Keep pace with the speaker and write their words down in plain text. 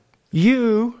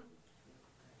You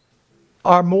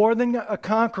are more than a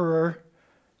conqueror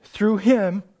through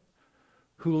him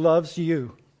who loves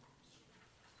you.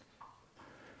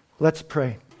 Let's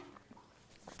pray.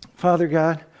 Father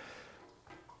God,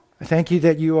 I thank you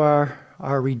that you are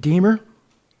our Redeemer.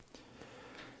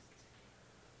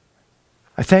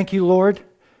 I thank you, Lord,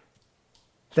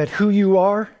 that who you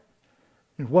are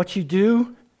and what you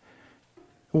do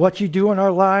in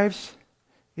our lives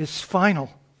is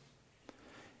final.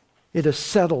 It is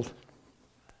settled.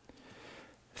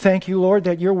 Thank you, Lord,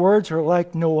 that your words are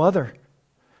like no other,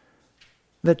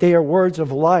 that they are words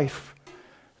of life,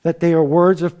 that they are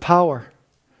words of power,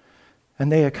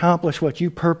 and they accomplish what you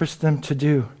purposed them to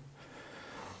do.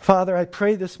 Father, I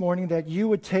pray this morning that you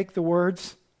would take the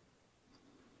words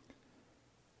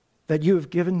that you have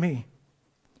given me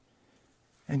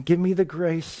and give me the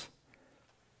grace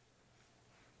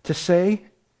to say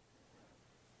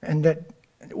and that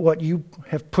what you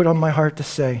have put on my heart to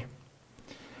say.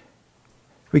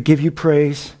 We give you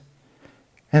praise.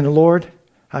 And Lord,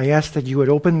 I ask that you would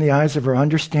open the eyes of our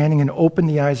understanding and open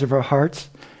the eyes of our hearts,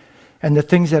 and the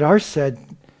things that are said,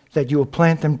 that you will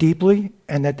plant them deeply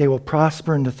and that they will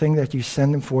prosper in the thing that you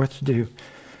send them forth to do.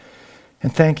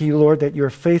 And thank you, Lord, that you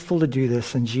are faithful to do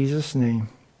this. In Jesus' name,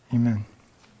 amen.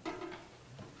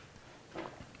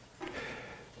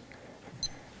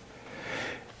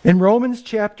 In Romans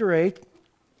chapter 8,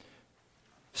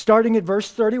 starting at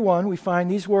verse 31, we find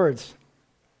these words.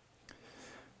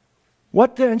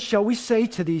 What then shall we say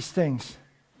to these things?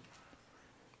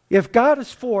 If God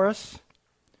is for us,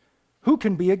 who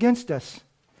can be against us?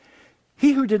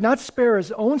 He who did not spare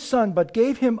his own son, but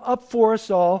gave him up for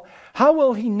us all, how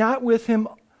will he not with him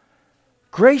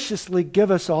graciously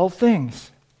give us all things?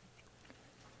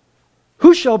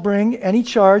 Who shall bring any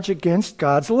charge against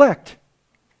God's elect?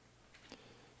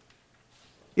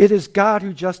 It is God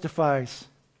who justifies.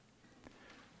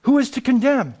 Who is to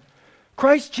condemn?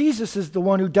 Christ Jesus is the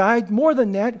one who died, more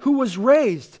than that, who was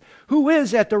raised, who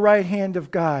is at the right hand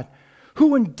of God,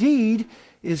 who indeed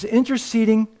is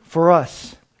interceding for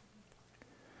us.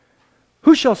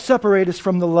 Who shall separate us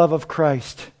from the love of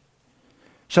Christ?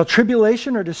 Shall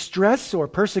tribulation or distress or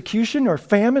persecution or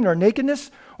famine or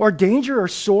nakedness or danger or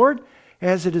sword,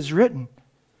 as it is written,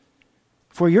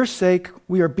 for your sake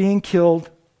we are being killed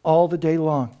all the day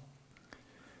long.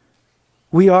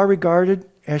 We are regarded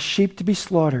as sheep to be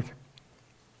slaughtered.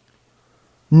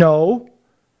 No,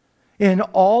 in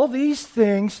all these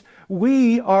things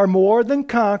we are more than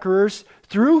conquerors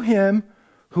through him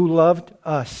who loved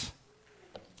us.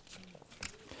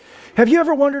 Have you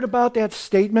ever wondered about that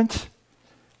statement?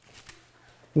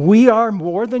 We are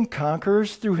more than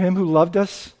conquerors through him who loved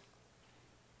us.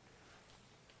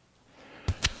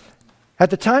 At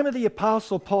the time of the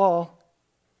Apostle Paul,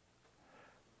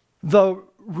 the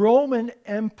Roman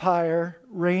Empire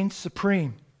reigned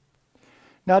supreme.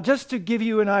 Now, just to give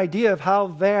you an idea of how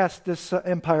vast this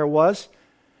empire was,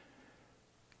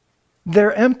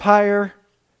 their empire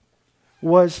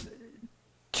was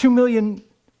 2 million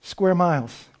square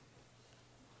miles.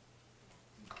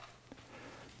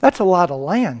 That's a lot of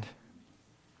land.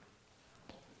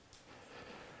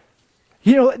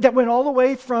 You know, that went all the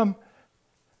way from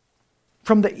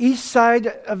the east side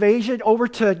of Asia over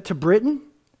to Britain,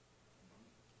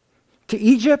 to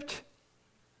Egypt.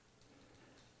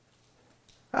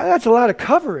 That's a lot of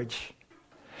coverage.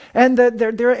 And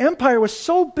their empire was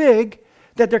so big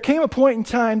that there came a point in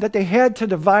time that they had to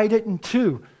divide it in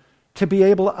two to be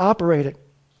able to operate it.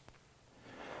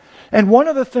 And one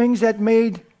of the things that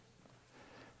made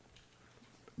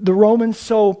the Romans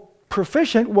so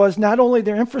proficient was not only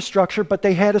their infrastructure, but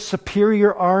they had a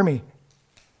superior army.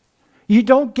 You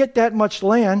don't get that much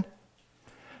land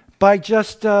by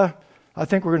just, I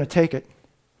think we're going to take it.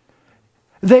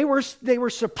 They were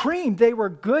supreme. They were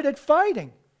good at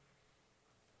fighting.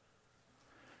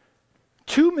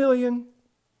 2 million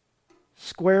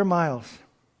square miles.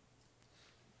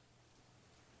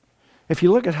 If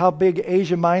you look at how big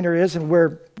Asia Minor is and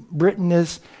where Britain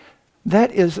is,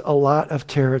 that is a lot of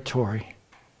territory.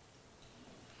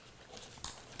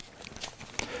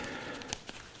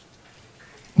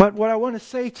 But what I want to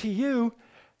say to you,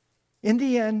 in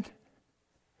the end,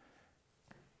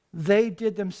 they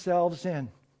did themselves in.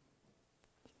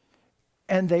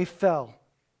 And they fell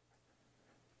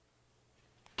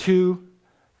to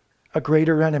a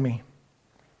greater enemy.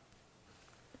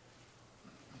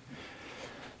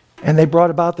 And they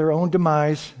brought about their own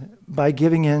demise by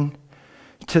giving in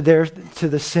to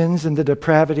the sins and the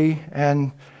depravity,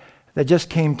 and they just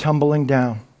came tumbling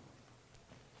down.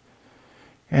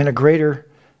 And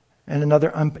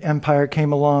another empire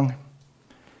came along.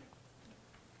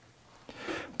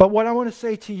 But what I want to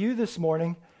say to you this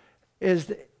morning is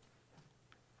that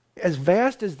as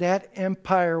vast as that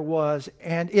empire was,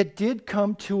 and it did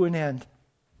come to an end,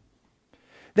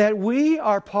 that we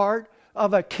are part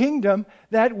of a kingdom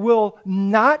that will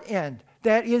not end,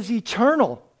 that is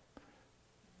eternal.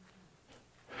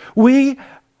 We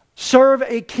serve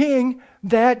a king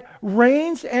that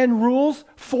reigns and rules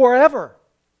forever.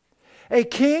 A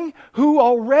king who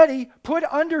already put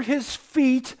under his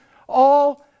feet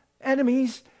all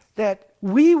enemies that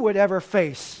we would ever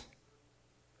face.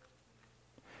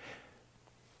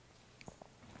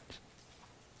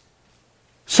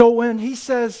 So when he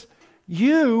says,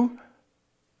 you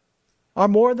are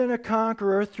more than a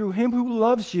conqueror through him who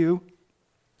loves you,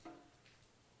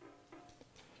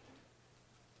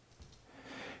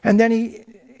 and then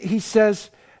he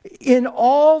says, in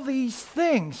all these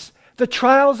things, the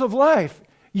trials of life,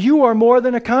 you are more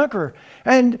than a conqueror.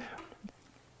 And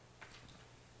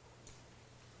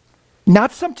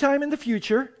not sometime in the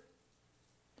future,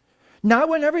 not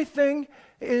when everything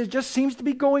just seems to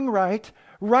be going right.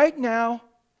 Right now,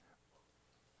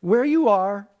 where you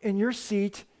are in your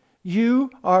seat,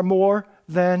 you are more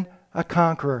than a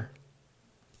conqueror.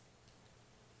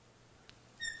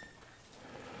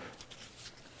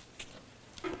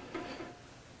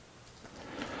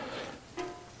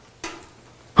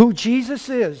 Who Jesus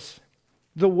is,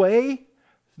 the way,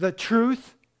 the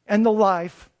truth, and the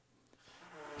life,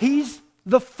 he's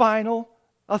the final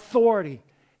authority.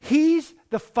 He's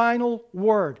the final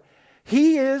word.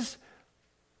 He is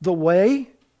the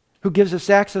way, who gives us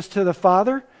access to the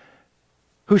Father,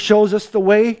 who shows us the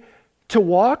way to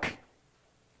walk.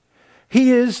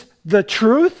 He is the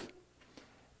truth,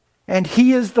 and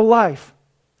he is the life.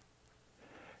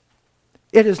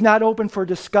 It is not open for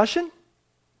discussion.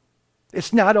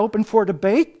 It's not open for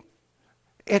debate.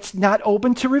 It's not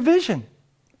open to revision.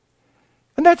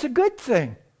 And that's a good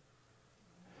thing.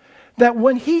 That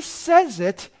when he says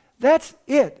it, that's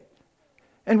it.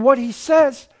 And what he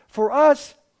says for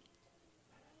us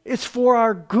is for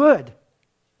our good.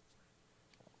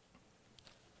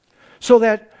 So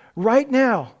that right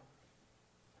now,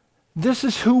 this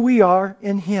is who we are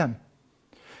in him.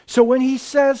 So when he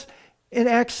says in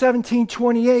Acts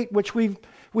 17:28, which we've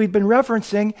been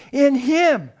referencing, in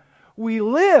him we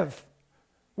live,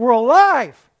 we're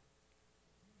alive,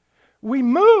 we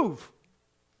move,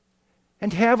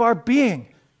 and have our being.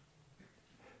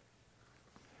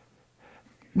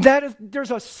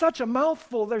 There's such a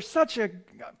mouthful, there's such a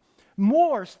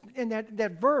more in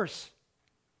that verse.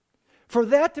 For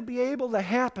that to be able to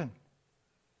happen.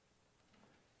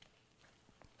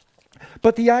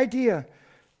 But the idea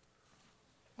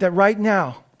that right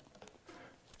now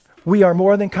we are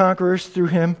more than conquerors through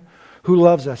him who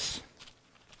loves us.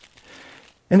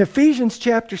 In Ephesians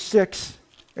chapter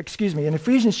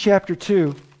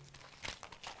 2,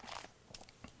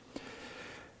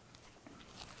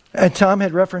 and Tom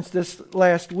had referenced this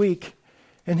last week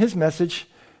in his message,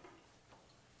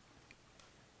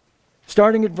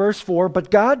 starting at verse 4,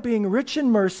 but God, being rich in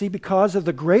mercy because of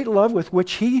the great love with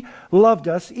which he loved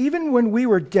us, even when we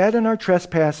were dead in our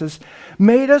trespasses,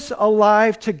 made us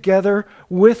alive together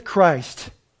with Christ.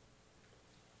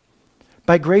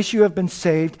 By grace you have been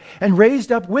saved, and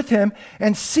raised up with him,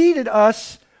 and seated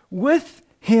us with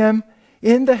him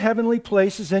in the heavenly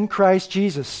places in Christ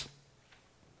Jesus.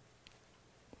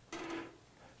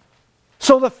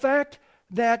 So the fact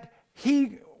that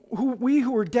we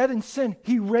who were dead in sin,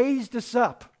 he raised us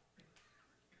up.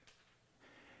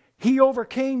 He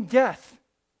overcame death.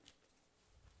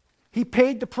 He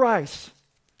paid the price.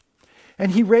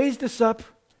 And he raised us up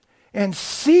and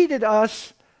seated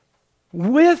us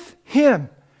with him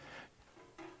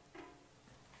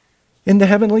in the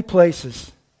heavenly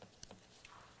places.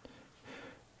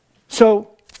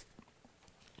 So,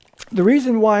 the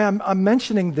reason why I'm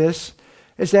mentioning this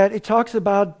is that it talks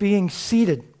about being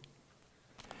seated.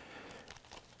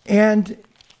 And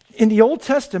in the Old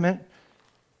Testament,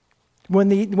 when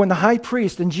the high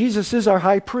priest, and Jesus is our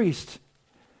high priest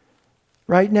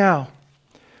right now,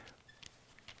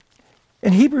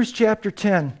 in Hebrews chapter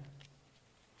 10,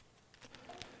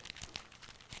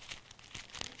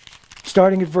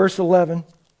 starting at verse 11,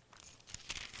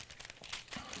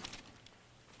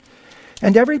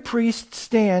 and every priest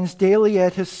stands daily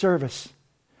at his service.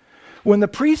 When the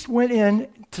priest went in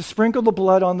to sprinkle the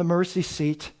blood on the mercy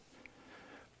seat,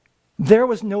 there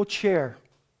was no chair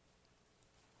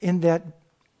in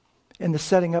the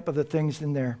setting up of the things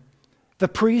in there. The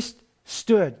priest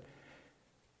stood.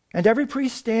 And every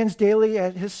priest stands daily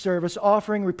at his service,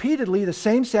 offering repeatedly the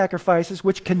same sacrifices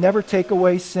which can never take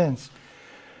away sins.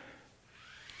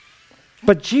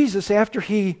 But Jesus, after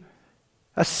he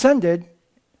ascended,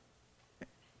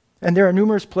 And there are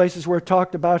numerous places where it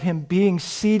talked about him being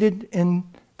seated in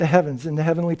the heavens, in the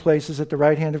heavenly places at the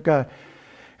right hand of God.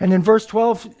 And in verse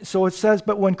 12, so it says,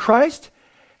 "But when Christ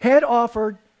had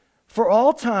offered for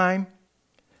all time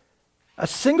a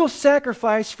single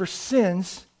sacrifice for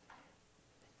sins,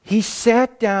 he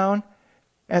sat down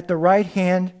at the right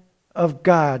hand of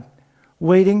God,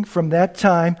 waiting from that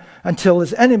time until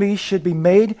his enemies should be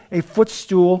made a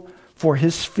footstool for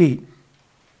his feet."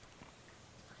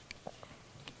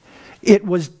 It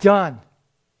was done.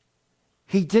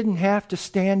 He didn't have to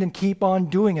stand and keep on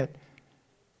doing it.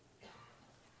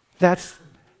 That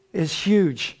is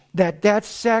huge. That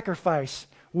sacrifice,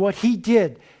 what he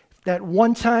did, that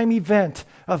one-time event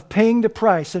of paying the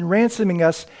price and ransoming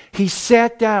us, he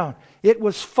sat down. It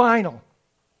was final.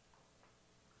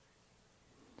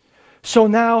 So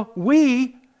now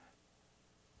we,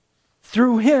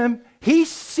 through him, he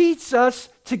seats us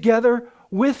together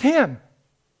with him.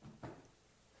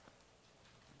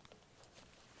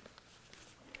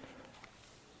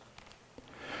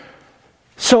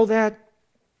 So that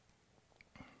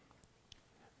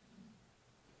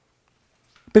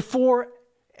before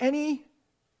any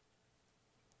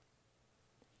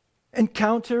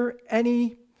encounter,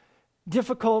 any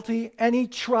difficulty, any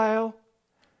trial,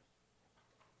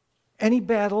 any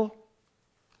battle,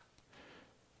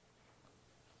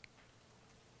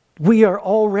 we are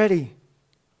already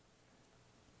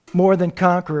more than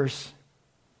conquerors.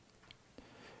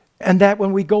 And that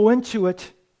when we go into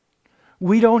it,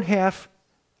 we don't have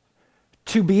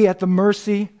to be at the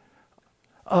mercy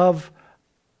of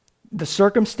the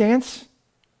circumstance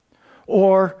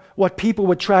or what people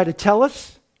would try to tell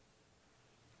us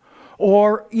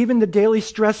or even the daily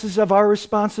stresses of our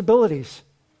responsibilities.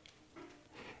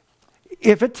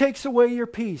 If it takes away your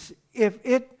peace, if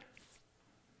it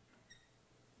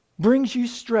brings you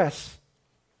stress,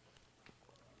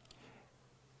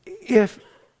 if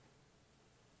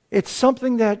it's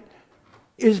something that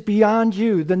is beyond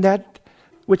you, then that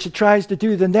which it tries to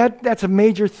do, then that's a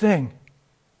major thing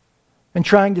in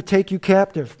trying to take you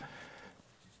captive.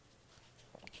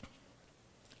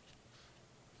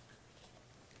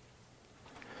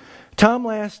 Tom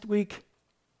last week,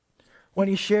 when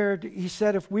he shared, he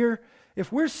said, if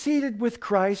we're seated with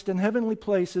Christ in heavenly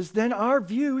places, then our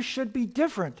view should be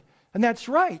different. And that's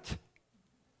right.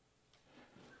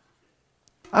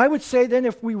 I would say then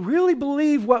if we really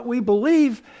believe what we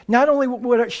believe, not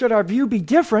only should our view be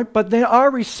different, but then our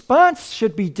response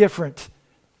should be different.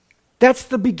 That's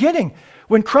the beginning.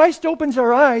 When Christ opens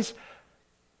our eyes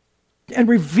and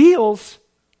reveals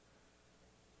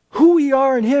who we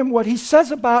are in him, what he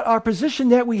says about our position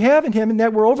that we have in him and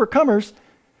that we're overcomers,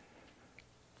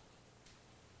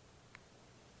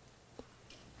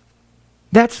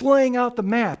 that's laying out the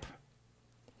map.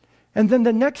 And then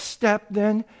the next step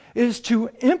then is to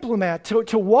implement,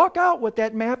 to walk out what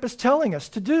that map is telling us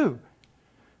to do.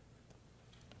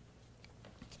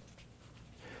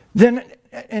 Then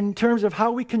in terms of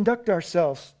how we conduct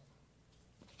ourselves.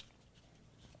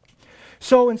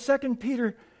 So in 2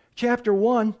 Peter chapter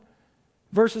 1,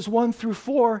 verses 1 through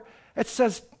 4, it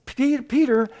says,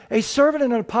 Peter, a servant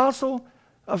and an apostle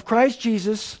of Christ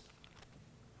Jesus,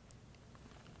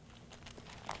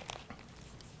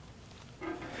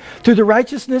 through the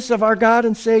righteousness of our God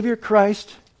and Savior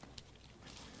Christ,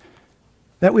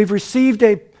 that we've received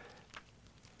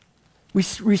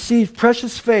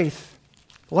precious faith,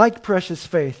 like precious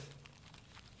faith.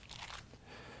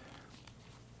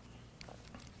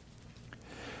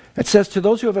 It says, to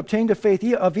those who have obtained a faith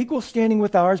of equal standing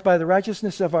with ours by the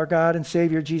righteousness of our God and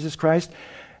Savior Jesus Christ,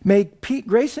 may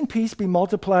grace and peace be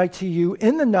multiplied to you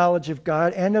in the knowledge of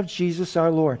God and of Jesus our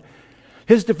Lord.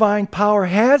 His divine power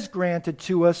has granted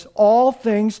to us all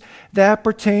things that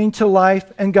pertain to life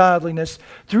and godliness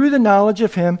through the knowledge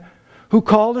of him who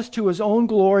called us to his own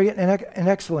glory and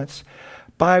excellence,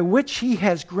 by which he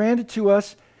has granted to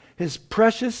us his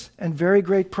precious and very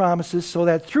great promises, so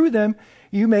that through them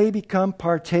you may become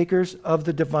partakers of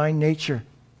the divine nature.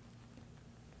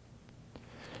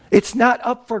 It's not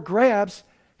up for grabs.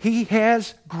 He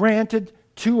has granted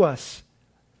to us.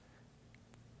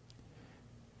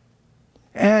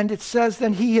 And it says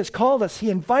then he has called us, he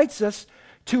invites us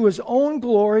to his own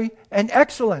glory and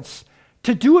excellence,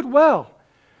 to do it well.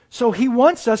 So he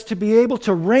wants us to be able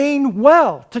to reign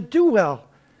well, to do well,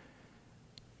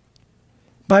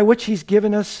 by which he's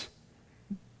given us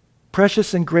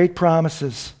precious and great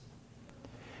promises.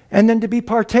 And then to be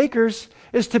partakers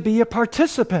is to be a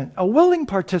participant, a willing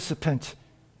participant.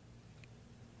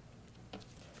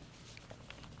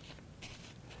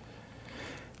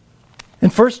 In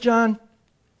 1 John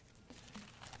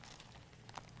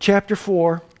chapter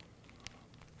 4,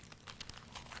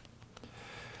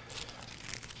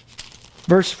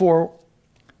 Verse 4,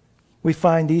 we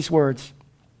find these words.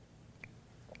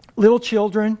 Little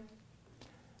children,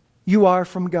 you are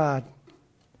from God,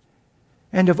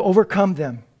 and have overcome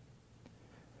them.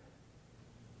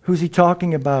 Who's he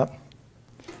talking about?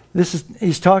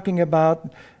 He's talking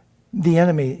about the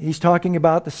enemy. He's talking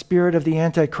about the spirit of the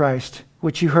Antichrist,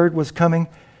 which you heard was coming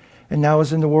and now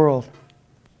is in the world.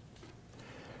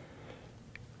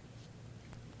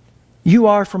 You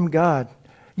are from God.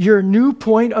 Your new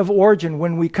point of origin,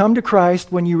 when we come to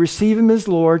Christ, when you receive Him as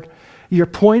Lord, your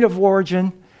point of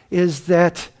origin is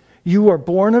that you are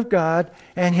born of God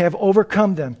and have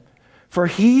overcome them. For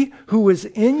he who is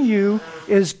in you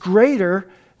is greater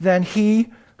than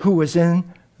he who is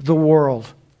in the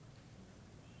world.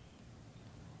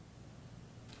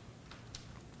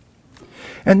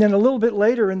 And then a little bit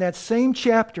later in that same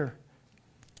chapter,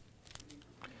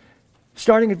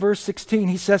 starting at verse 16,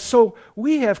 he says, so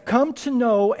we have come to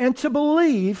know and to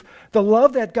believe the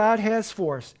love that God has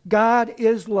for us. God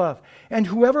is love. And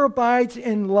whoever abides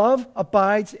in love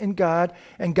abides in God,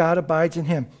 and God abides in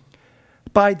him.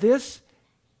 By this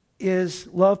is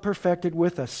love perfected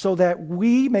with us, so that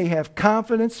we may have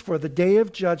confidence for the day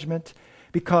of judgment,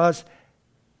 because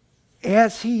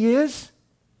as he is,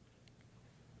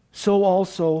 so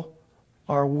also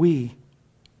are we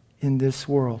in this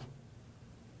world.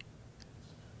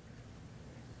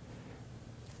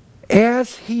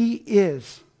 As he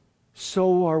is,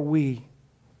 so are we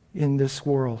in this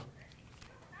world.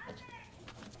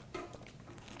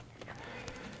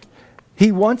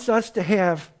 He wants us to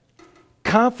have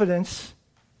confidence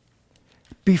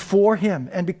before him.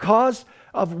 And because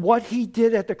of what he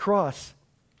did at the cross,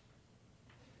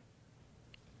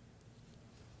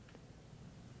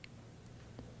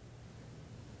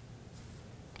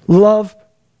 love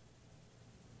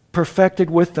perfected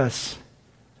with us,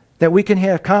 that we can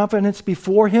have confidence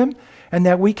before him and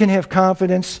that we can have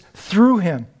confidence through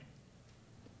him.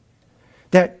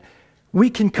 That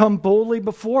we can come boldly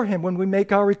before him when we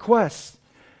make our requests.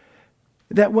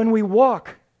 That when we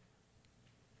walk,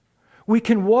 we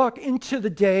can walk into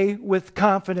the day with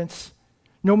confidence,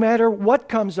 no matter what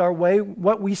comes our way,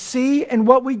 what we see and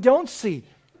what we don't see.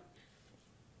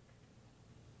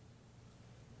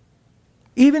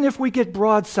 Even if we get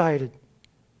broadsided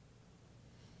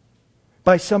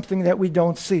by something that we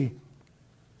don't see.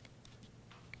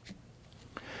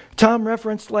 Tom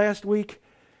referenced last week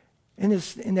in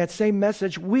that same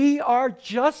message, we are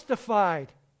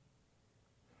justified.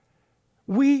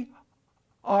 We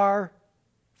are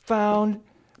found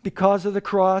because of the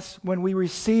cross when we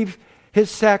receive his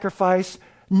sacrifice,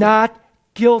 not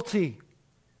guilty.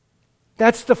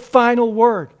 That's the final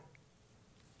word.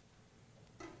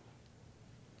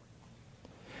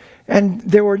 And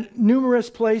there were numerous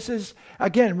places,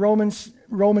 again, Romans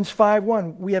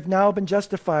 5:1, we have now been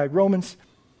justified. Romans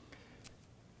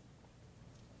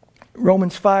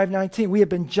 5:19, we have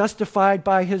been justified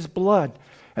by his blood.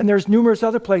 And there's numerous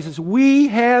other places. We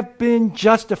have been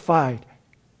justified.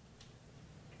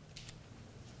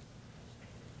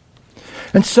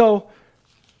 And so,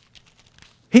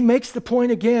 he makes the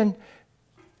point again,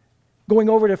 going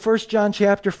over to 1 John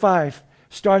chapter 5,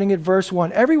 starting at verse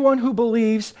 1. Everyone who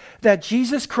believes that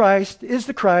Jesus Christ is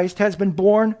the Christ has been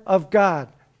born of God.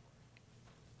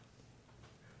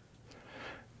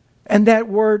 And that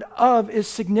word of is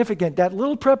significant. That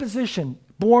little preposition,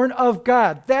 born of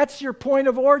God, that's your point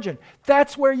of origin.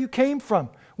 That's where you came from.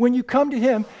 When you come to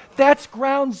him, that's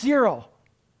ground zero.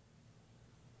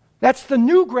 That's the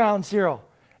new ground zero.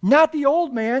 Not the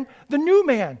old man, the new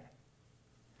man.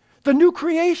 The new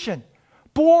creation.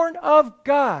 Born of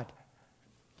God.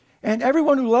 And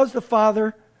everyone who loves the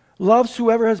Father loves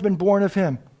whoever has been born of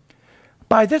him.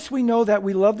 By this we know that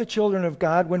we love the children of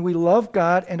God when we love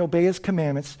God and obey his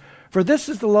commandments. For this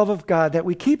is the love of God, that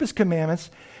we keep his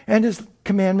commandments, and his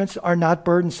commandments are not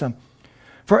burdensome.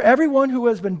 For everyone who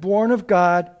has been born of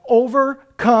God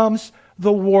overcomes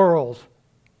the world.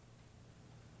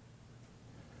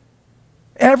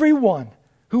 Everyone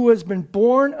who has been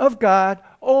born of God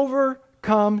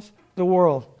overcomes the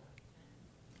world.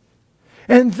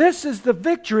 And this is the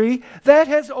victory that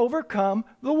has overcome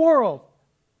the world.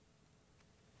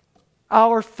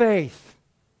 Our faith.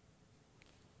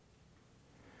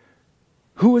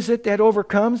 Who is it that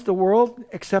overcomes the world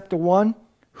except the one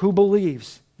who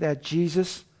believes that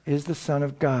Jesus is the Son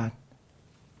of God?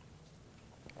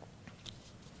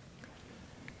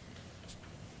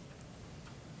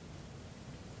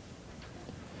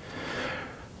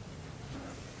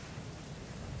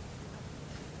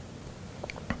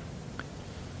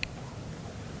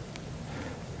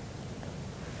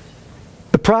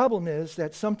 The problem is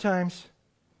that sometimes,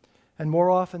 and more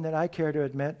often than I care to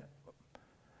admit,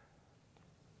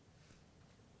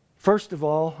 First of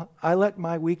all, I let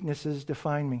my weaknesses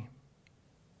define me.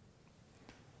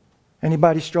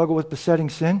 Anybody struggle with besetting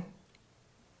sin?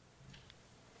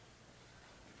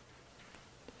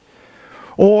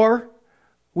 Or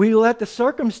we let the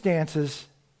circumstances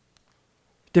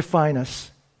define us.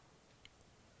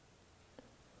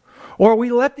 Or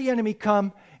we let the enemy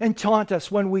come and taunt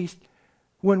us when we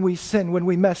sin, when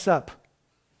we mess up.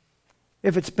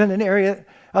 If it's been an area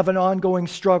of an ongoing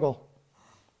struggle.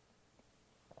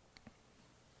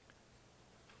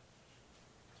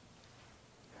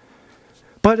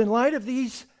 But in light of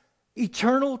these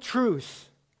eternal truths,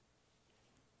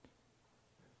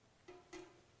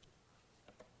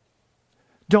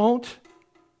 don't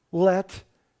let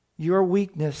your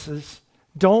weaknesses,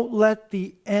 don't let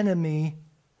the enemy,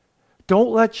 don't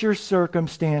let your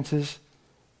circumstances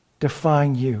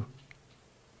define you.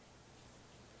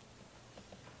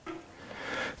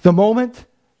 The moment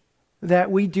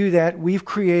that we do that, we've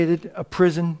created a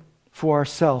prison for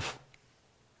ourselves.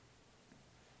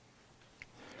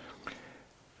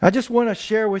 I just want to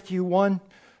share with you one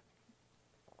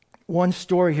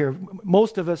story here.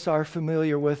 Most of us are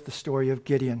familiar with the story of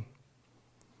Gideon.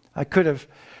 I could have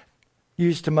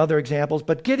used some other examples,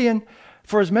 but Gideon,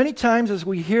 for as many times as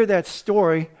we hear that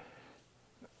story,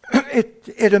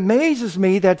 it amazes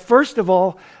me that first of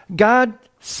all, God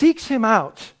seeks him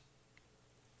out.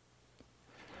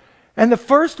 And the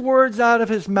first words out of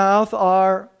his mouth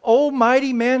are, "O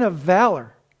mighty man of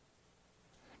valor."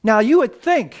 Now you would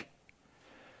think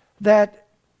that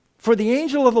for the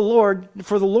angel of the Lord,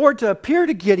 for the Lord to appear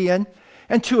to Gideon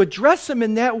and to address him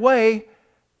in that way,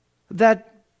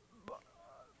 that,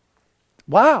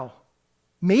 wow,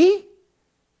 me?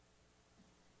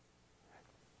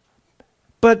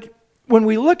 But when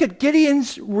we look at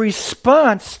Gideon's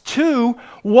response to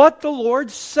what the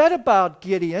Lord said about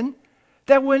Gideon,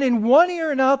 that went in one ear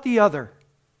and out the other.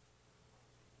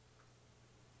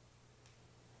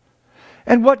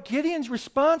 And what Gideon's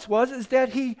response was is that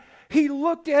he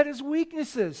looked at his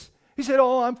weaknesses. He said,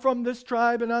 "Oh, I'm from this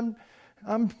tribe, and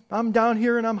I'm down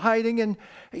here, and I'm hiding." And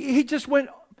he just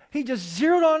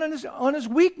zeroed on his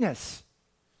weakness.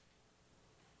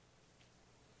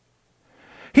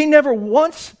 He never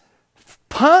once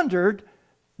pondered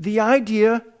the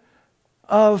idea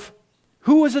of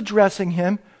who was addressing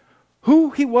him, who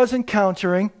he was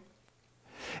encountering.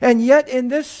 And yet in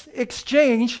this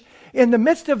exchange, in the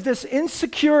midst of this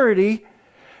insecurity,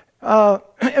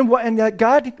 and that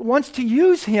God wants to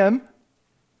use him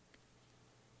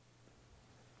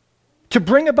to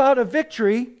bring about a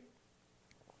victory,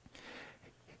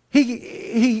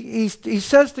 he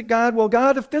says to God, "Well,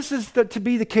 God, if this is to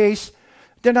be the case,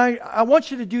 then I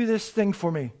want you to do this thing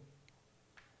for me."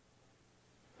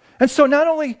 And so not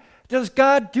only does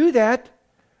God do that,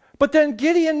 but then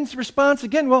Gideon's response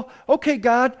again, "Well, okay,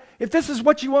 God, if this is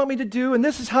what you want me to do and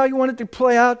this is how you want it to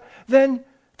play out, then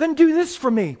do this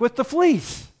for me with the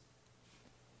fleece."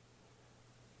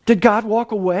 Did God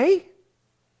walk away?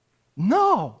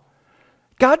 No.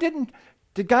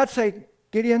 Did God say,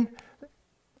 "Gideon,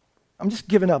 I'm just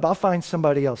giving up. I'll find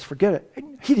somebody else. Forget it."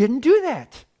 He didn't do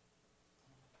that.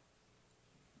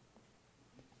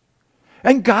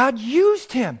 And God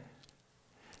used him.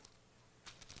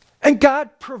 And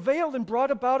God prevailed and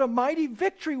brought about a mighty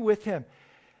victory with him.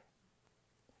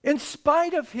 In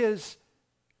spite of his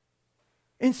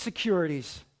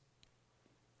insecurities.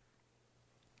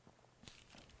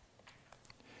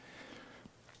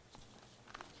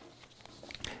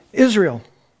 Israel.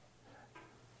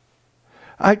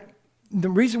 The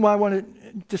reason why I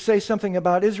wanted to say something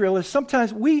about Israel is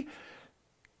sometimes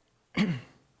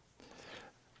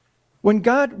when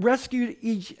God rescued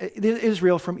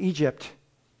Israel from Egypt,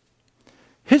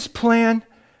 his plan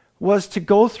was to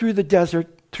go through the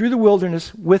desert, through the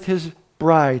wilderness with his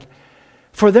bride,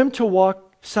 for them to walk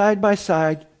side by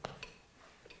side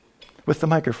with the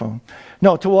microphone.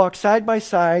 No, to walk side by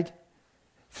side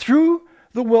through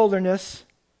the wilderness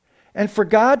and for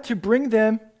God to bring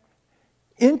them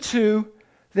into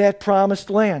that promised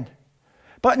land.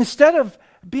 But instead of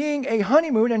being a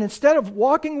honeymoon and instead of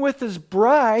walking with his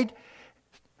bride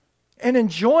and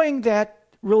enjoying that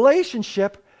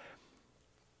relationship,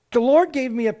 the Lord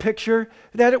gave me a picture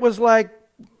that it was like,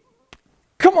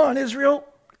 "Come on, Israel.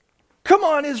 Come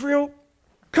on, Israel.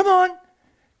 Come on.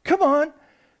 Come on."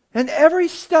 And every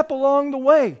step along the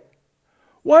way,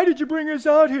 "Why did you bring us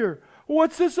out here?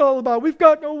 What's this all about? We've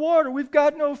got no water. We've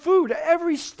got no food."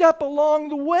 Every step along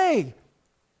the way.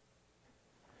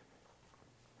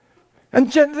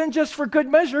 And then just for good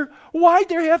measure, why'd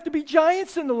there have to be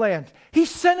giants in the land? He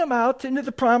sent them out into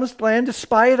the promised land to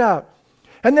spy it out.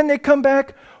 And then they come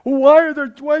back, why'd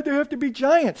there have to be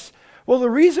giants? Well, the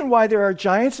reason why there are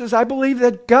giants is I believe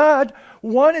that God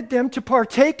wanted them to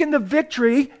partake in the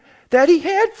victory that he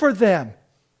had for them.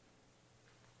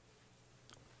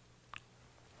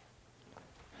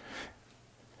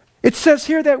 It says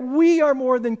here that we are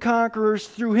more than conquerors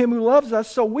through him who loves us.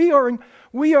 So we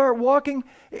are walking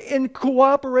in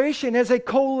cooperation as a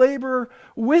co-laborer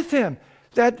with him.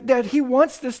 That he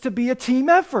wants this to be a team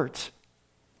effort.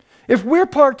 If we're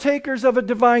partakers of a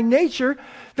divine nature,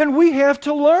 then we have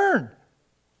to learn.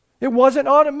 It wasn't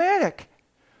automatic.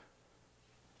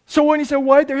 So when he said,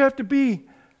 why'd there have to be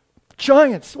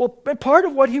giants? Well, part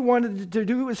of what he wanted to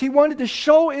do is he wanted to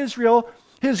show Israel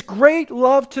his great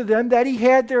love to them, that he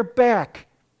had their back.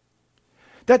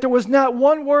 That there was not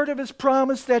one word of his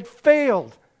promise that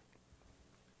failed.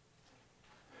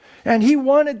 And he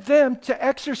wanted them to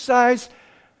exercise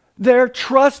their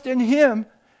trust in him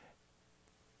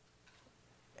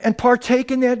and partake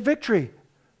in that victory.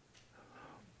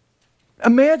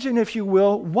 Imagine, if you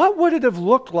will, what would it have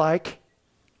looked like?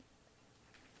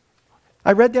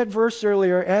 I read that verse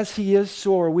earlier, as he is,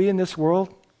 so are we in this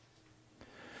world.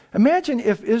 Imagine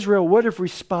if Israel would have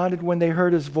responded when they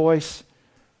heard his voice,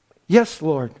 yes,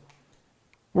 Lord,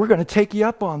 we're going to take you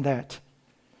up on that.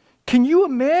 Can you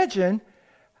imagine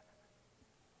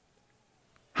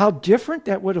how different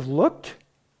that would have looked?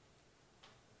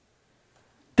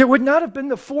 There would not have been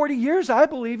the 40 years, I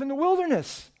believe, in the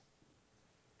wilderness.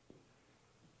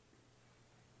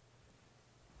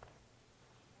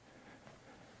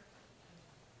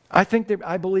 I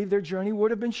believe their journey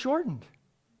would have been shortened.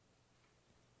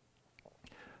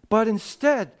 But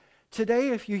instead, today,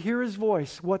 if you hear his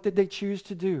voice, what did they choose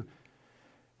to do?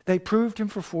 They proved him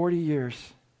for 40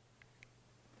 years.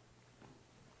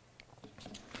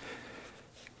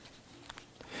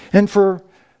 And for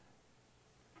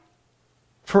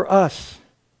us,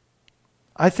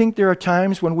 I think there are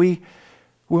times when we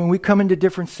come into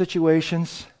different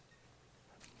situations,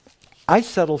 I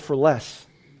settle for less.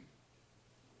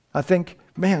 I think,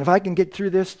 man, if I can get through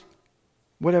this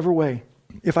whatever way,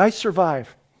 if I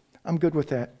survive, I'm good with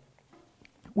that.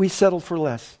 We settle for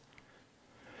less.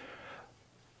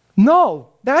 No,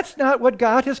 that's not what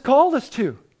God has called us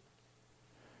to.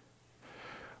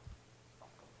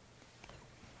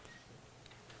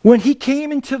 When he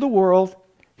came into the world,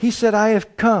 he said, I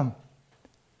have come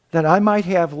that I might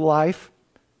have life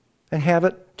and have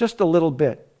it just a little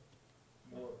bit.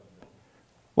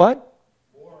 What?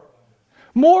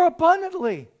 More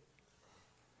abundantly.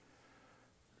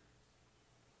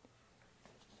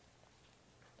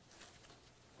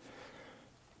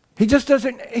 He just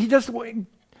doesn't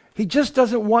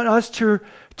want us to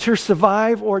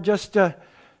survive or just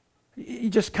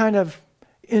kind of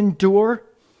endure.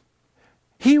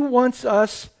 He wants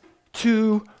us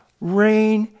to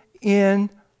reign in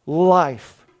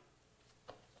life.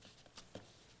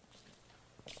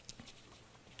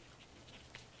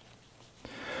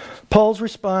 Paul's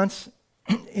response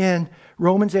in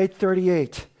Romans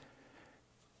 8:38.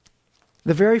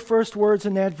 The very first words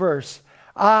in that verse,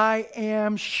 I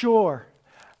am sure.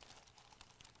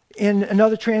 In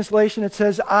another translation it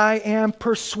says, I am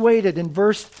persuaded. In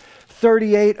verse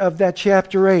 38 of that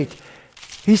chapter 8,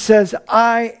 he says,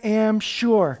 I am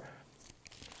sure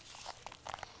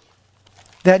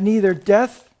that neither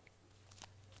death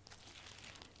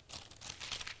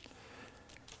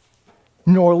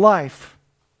nor life,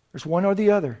 there's one or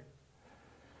the other,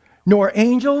 nor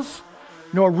angels,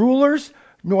 nor rulers,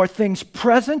 nor things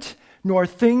present, nor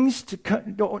things to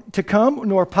come,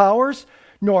 nor powers,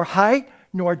 nor height,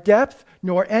 nor depth,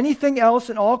 nor anything else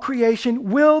in all creation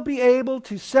will be able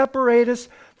to separate us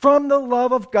from the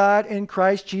love of God in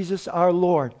Christ Jesus our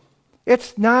Lord.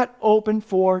 It's not open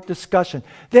for discussion.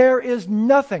 There is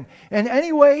nothing in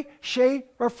any way,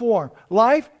 shape, or form,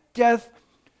 life, death,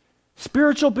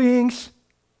 spiritual beings,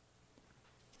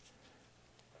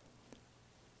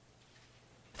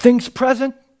 things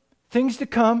present, things to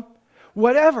come,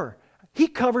 whatever. He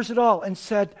covers it all and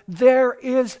said, there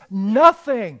is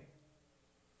nothing.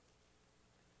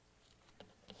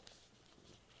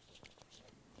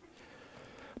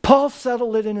 Paul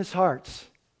settled it in his heart.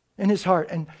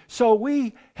 And so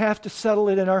we have to settle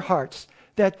it in our hearts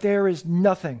that there is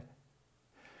nothing.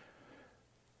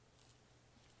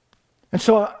 And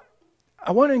so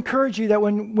I want to encourage you that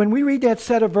when we read that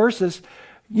set of verses,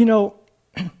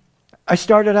 I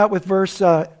started out with verse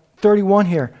 31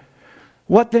 here.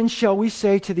 What then shall we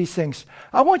say to these things?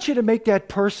 I want you to make that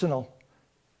personal.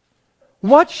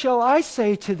 What shall I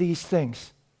say to these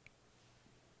things?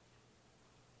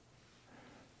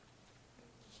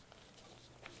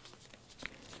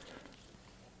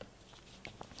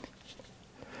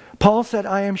 Paul said,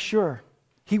 I am sure.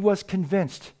 He was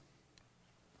convinced.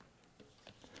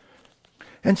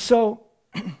 And so,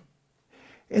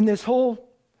 in this whole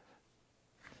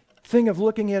thing of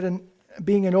looking at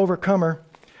being an overcomer,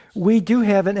 we do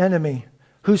have an enemy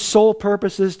whose sole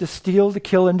purpose is to steal, to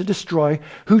kill, and to destroy,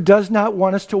 who does not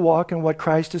want us to walk in what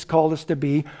Christ has called us to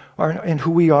be and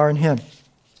who we are in Him.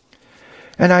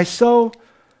 And I so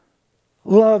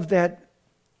love that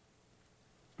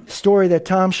story that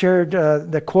Tom shared,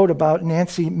 the quote about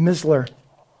Nancy Misler,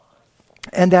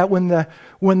 and that when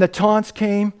the taunts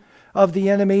came of the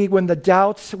enemy, when the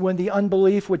doubts, when the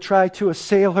unbelief would try to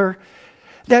assail her,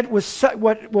 that was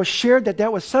what was shared,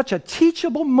 that was such a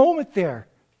teachable moment there.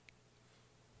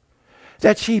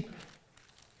 That she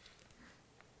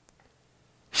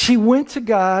went to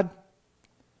God,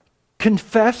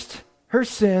 confessed her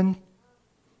sin,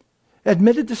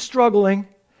 admitted to struggling,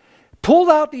 pulled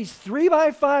out these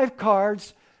 3x5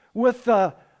 cards with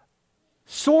the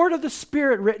sword of the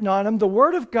Spirit written on them, the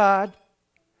Word of God,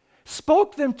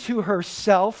 spoke them to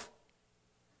herself,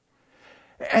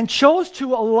 and chose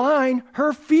to align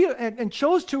her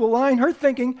chose to align her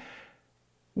thinking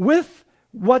with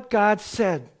what God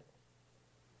said,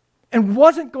 and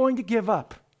wasn't going to give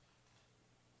up.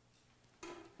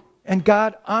 And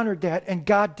God honored that, and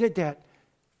God did that.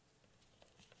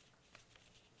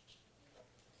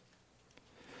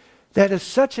 That is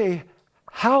such a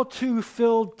how-to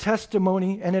filled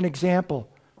testimony and an example.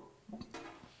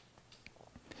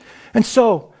 And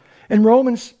so, in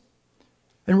Romans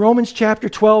chapter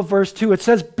 12, verse 2, it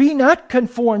says, "Be not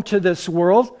conformed to this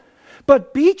world,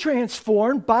 but be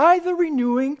transformed by the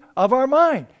renewing of our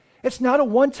mind." It's not a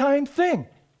one-time thing.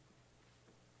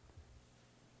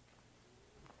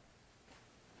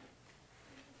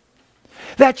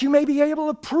 That you may be able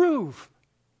to prove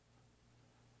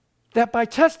that by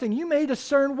testing you may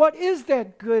discern what is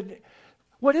that good,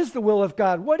 what is the will of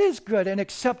God, what is good and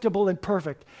acceptable and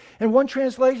perfect. In one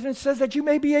translation it says that you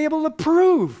may be able to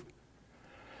prove.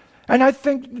 And I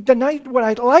think what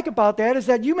I like about that is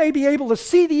that you may be able to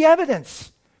see the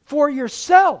evidence for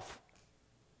yourself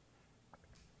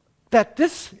that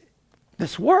this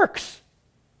works.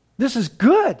 This is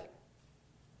good.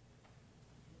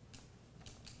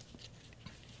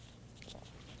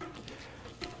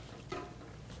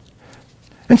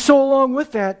 And so along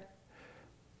with that,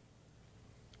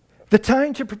 the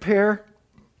time to prepare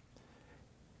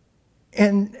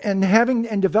and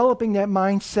developing that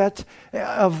mindset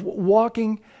of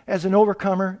walking as an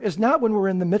overcomer is not when we're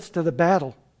in the midst of the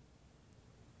battle,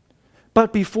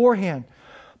 but beforehand.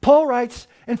 Paul writes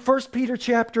in 1 Peter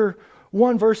chapter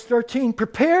 1, verse 13,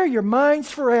 "Prepare your minds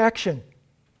for action."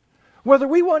 Whether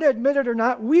we want to admit it or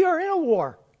not, we are in a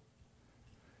war.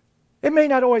 It may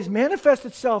not always manifest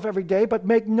itself every day, but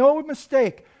make no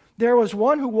mistake, there was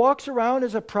one who walks around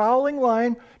as a prowling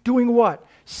lion doing what?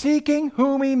 Seeking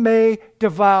whom he may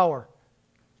devour.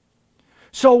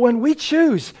 So when we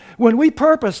choose, when we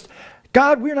purpose,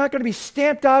 God, we're not going to be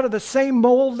stamped out of the same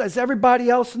mold as everybody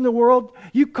else in the world.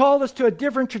 You called us to a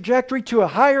different trajectory, to a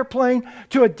higher plane,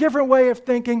 to a different way of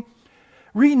thinking.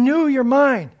 Renew your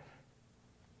mind.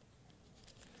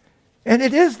 And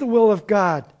it is the will of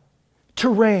God to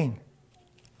reign.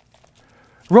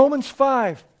 Romans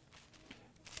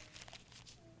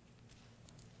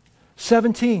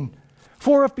 5:17.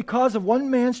 "For if because of one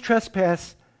man's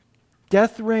trespass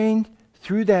death reigned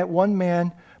through that one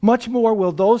man, much more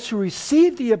will those who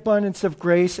receive the abundance of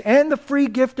grace and the free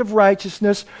gift of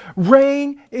righteousness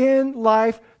reign in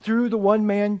life through the one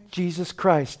man, Jesus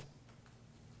Christ."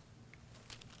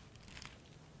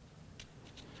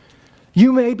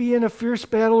 You may be in a fierce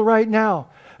battle right now,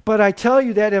 but I tell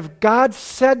you that if God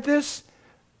said this,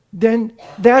 then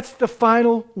that's the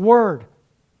final word.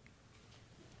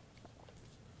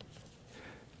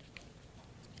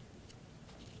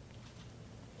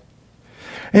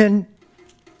 And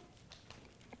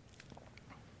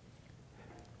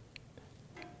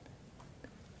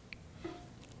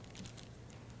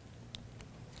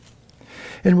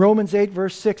in Romans 8,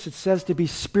 verse 6, it says to be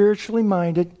spiritually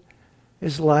minded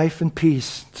is life and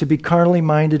peace. To be carnally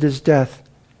minded is death.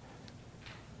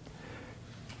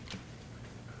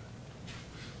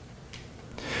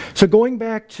 So going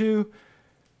back to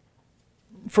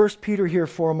 1 Peter here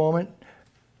for a moment,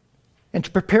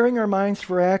 and preparing our minds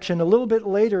for action, a little bit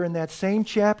later in that same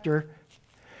chapter,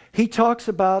 he talks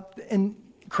about in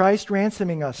Christ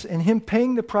ransoming us and Him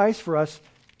paying the price for us.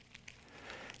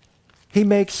 He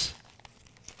makes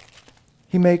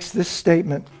this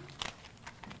statement.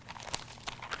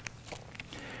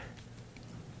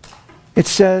 It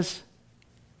says,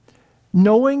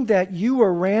 "Knowing that you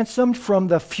were ransomed from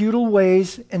the futile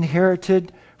ways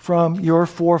inherited from your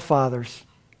forefathers."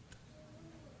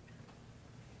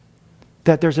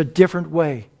 That there's a different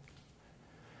way.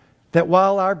 That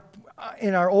while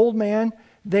in our old man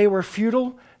they were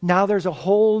futile, now there's a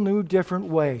whole new different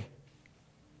way.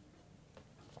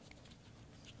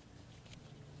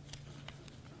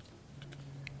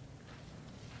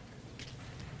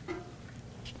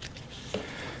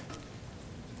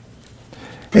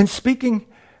 And speaking,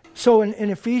 so in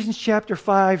Ephesians chapter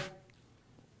 5,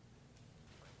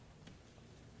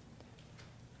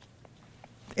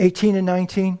 18 and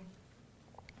 19,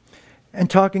 and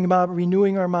talking about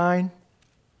renewing our mind,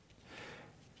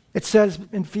 it says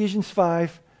in Ephesians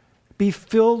 5, be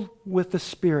filled with the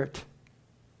Spirit,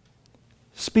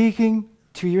 speaking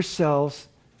to yourselves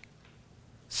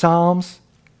psalms,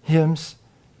 hymns,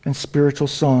 and spiritual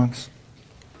songs.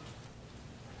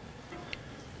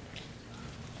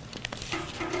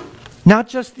 Not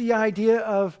just the idea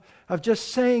of just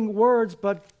saying words,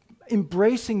 but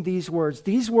embracing these words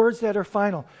that are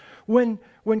final. When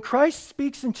Christ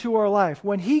speaks into our life,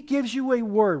 when He gives you a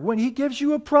word, when He gives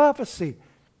you a prophecy,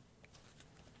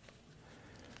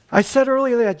 I said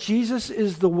earlier that Jesus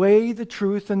is the way, the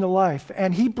truth, and the life.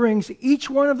 And He brings each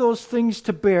one of those things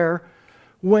to bear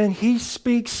when He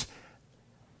speaks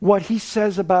what He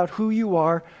says about who you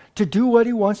are, to do what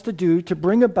He wants to do, to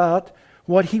bring about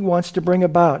what He wants to bring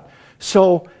about.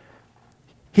 So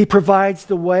He provides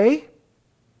the way.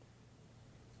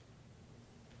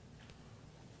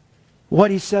 What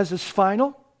He says is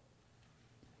final.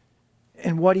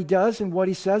 And what He does and what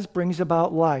He says brings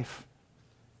about life.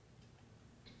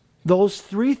 Those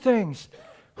three things,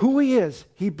 who He is,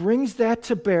 He brings that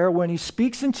to bear when He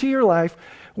speaks into your life,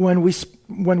 when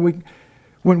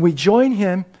we join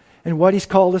Him in what He's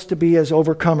called us to be as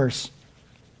overcomers.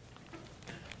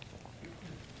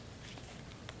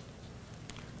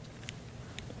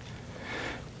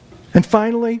 And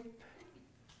finally,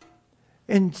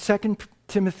 in 2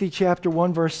 Timothy chapter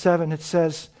 1, verse 7, it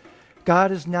says,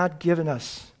 God has not given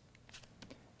us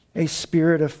a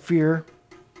spirit of fear,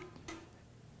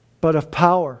 but of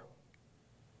power.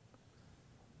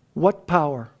 What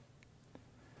power?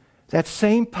 That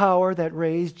same power that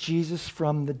raised Jesus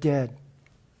from the dead.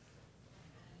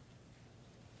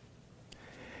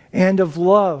 And of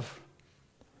love.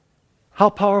 How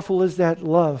powerful is that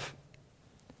love?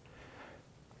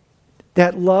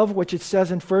 That love, which it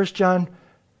says in 1 John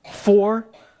 4,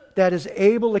 that is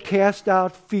able to cast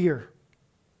out fear.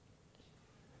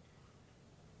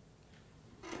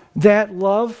 That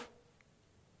love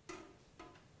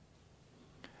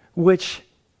which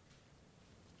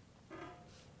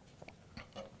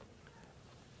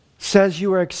says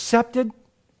you are accepted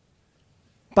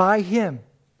by Him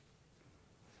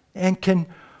and can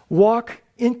walk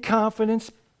in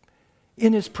confidence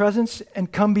in His presence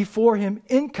and come before Him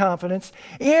in confidence,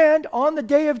 and on the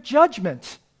day of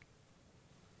judgment.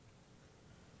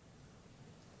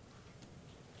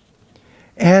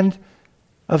 And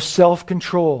of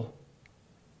self-control.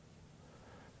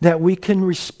 That we can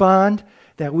respond,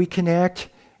 that we can act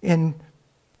in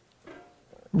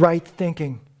right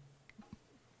thinking.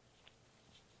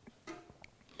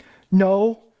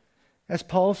 No, as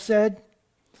Paul said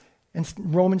in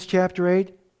Romans chapter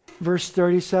 8, verse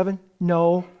 37,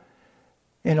 no,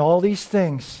 in all these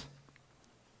things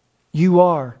you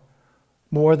are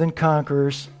more than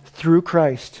conquerors through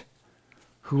Christ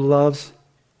who loves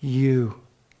you.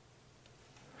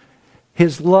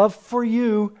 His love for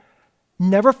you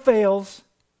never fails,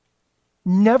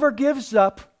 never gives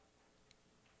up,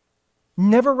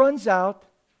 never runs out,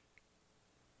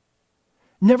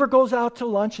 never goes out to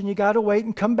lunch and you got to wait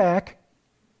and come back,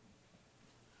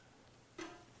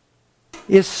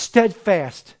 is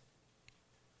steadfast,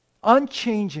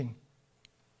 unchanging,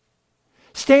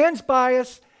 stands by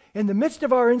us in the midst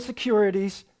of our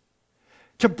insecurities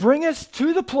to bring us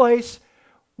to the place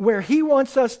where He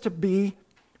wants us to be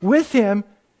with Him,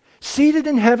 seated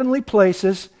in heavenly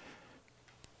places,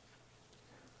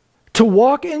 to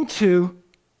walk into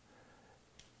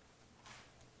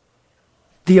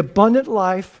the abundant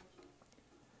life,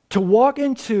 to walk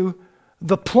into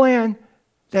the plan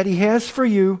that He has for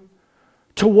you,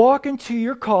 to walk into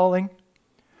your calling,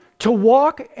 to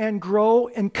walk and grow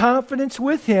in confidence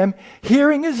with Him,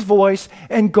 hearing His voice,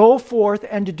 and go forth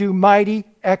and to do mighty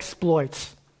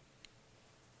exploits.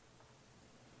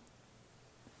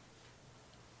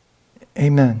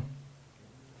 Amen.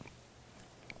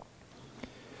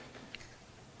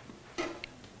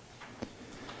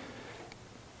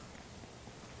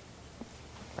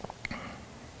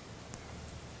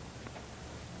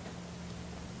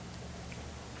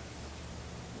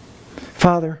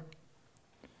 Father,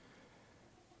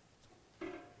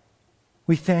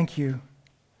 we thank You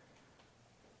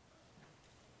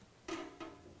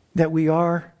that we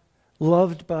are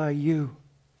loved by You,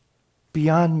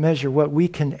 beyond measure what we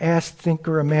can ask, think,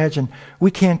 or imagine.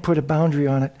 We can't put a boundary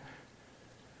on it.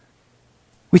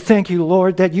 We thank you,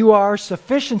 Lord, that you are our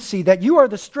sufficiency, that you are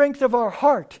the strength of our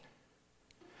heart,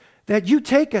 that you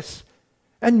take us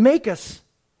and make us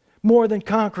more than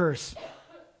conquerors.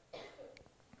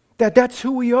 That's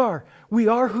who we are. We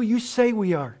are who you say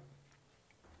we are.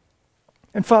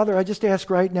 And Father, I just ask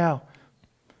right now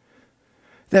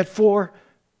that for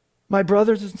my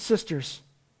brothers and sisters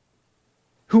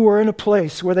who are in a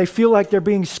place where they feel like they're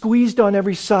being squeezed on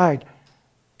every side,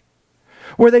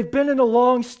 where they've been in a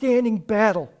long-standing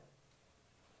battle,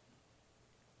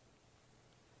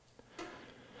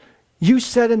 you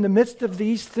said in the midst of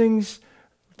these things,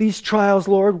 these trials,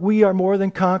 Lord, we are more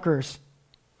than conquerors.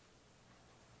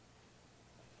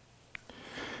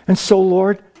 And so,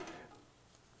 Lord,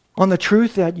 on the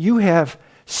truth that you have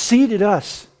seated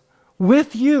us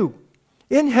with you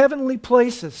in heavenly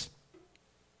places,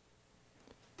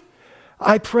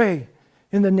 I pray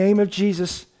in the name of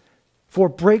Jesus for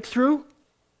breakthrough,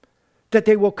 that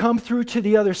they will come through to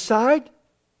the other side,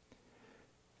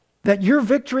 that your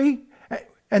victory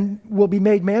and will be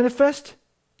made manifest,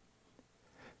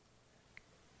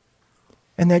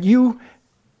 and that you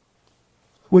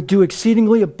would do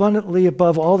exceedingly abundantly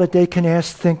above all that they can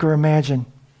ask, think, or imagine.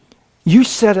 You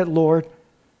said it, Lord.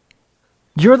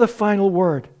 You're the final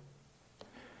word.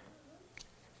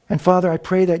 And Father, I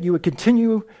pray that you would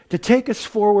continue to take us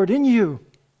forward in you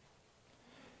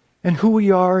and who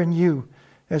we are in you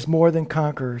as more than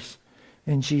conquerors.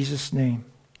 In Jesus' name,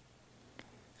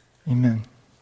 amen.